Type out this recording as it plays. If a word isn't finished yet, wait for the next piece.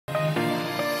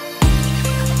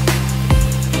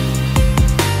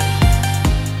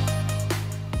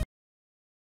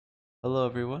Hello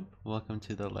everyone, welcome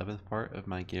to the 11th part of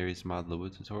my Garry's Mod Lobo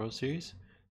tutorial series.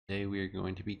 Today we are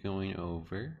going to be going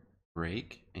over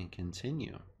break and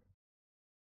continue.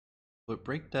 What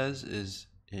break does is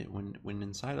when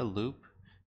inside a loop,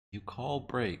 you call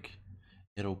break,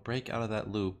 it'll break out of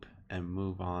that loop and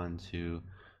move on to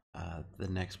the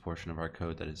next portion of our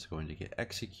code that is going to get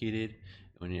executed.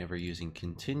 Whenever using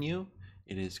continue,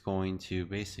 it is going to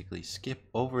basically skip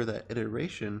over that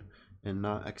iteration and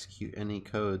not execute any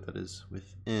code that is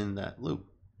within that loop.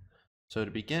 So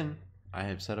to begin, I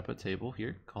have set up a table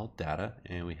here called data,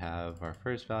 and we have our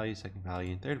first value, second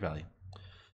value, and third value.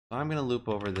 So I'm going to loop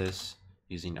over this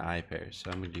using I pairs. So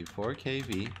I'm going to do for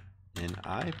kv in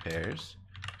I pairs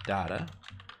data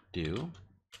do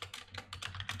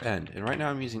end. And right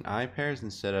now I'm using I pairs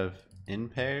instead of in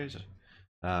pairs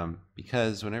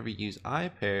because whenever you use I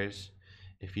pairs,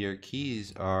 if your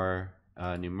keys are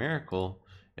numerical,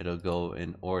 it'll go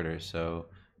in order. So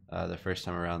the first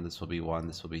time around, this will be 1,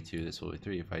 this will be 2, this will be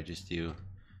 3. If I just do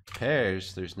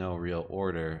pairs, there's no real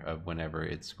order of whenever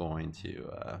it's going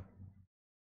to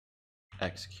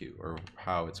execute or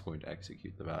how it's going to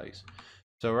execute the values.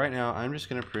 So right now, I'm just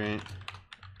going to print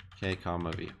k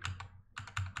comma v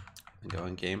and go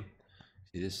in game.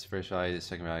 See, this is the first value, this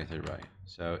second value, third value.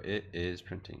 So it is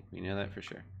printing. We know that for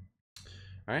sure.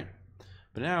 All right.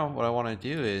 But now what I want to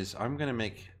do is I'm going to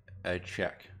make a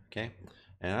check, okay?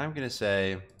 And I'm going to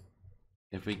say,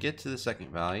 if we get to the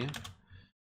second value,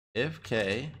 if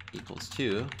k equals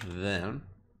 2, then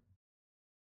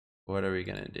what are we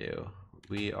going to do?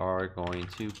 We are going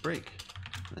to break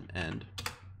and end.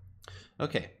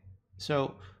 Okay,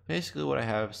 so basically what I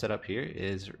have set up here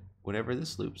is whenever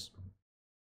this loops,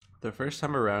 the first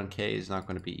time around k is not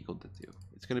going to be equal to 2.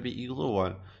 It's going to be equal to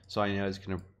 1, so I know it's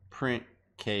going to print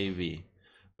kv.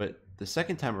 But the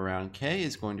second time around, k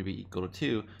is going to be equal to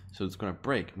 2, so it's going to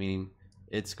break, meaning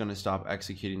it's going to stop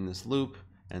executing this loop,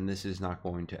 and this is not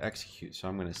going to execute. So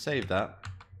I'm going to save that,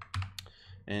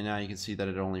 and now you can see that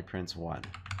it only prints 1.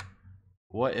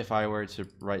 What if I were to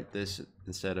write this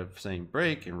instead of saying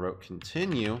break and wrote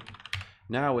continue?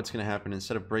 Now what's going to happen,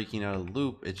 instead of breaking out of the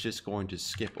loop, it's just going to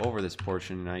skip over this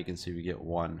portion, and now you can see we get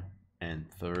 1 and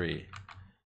 3.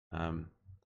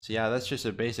 So yeah, that's just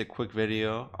a basic quick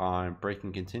video on break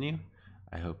and continue.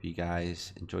 I hope you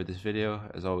guys enjoyed this video.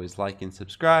 As always, like and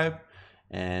subscribe,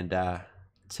 and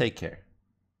take care.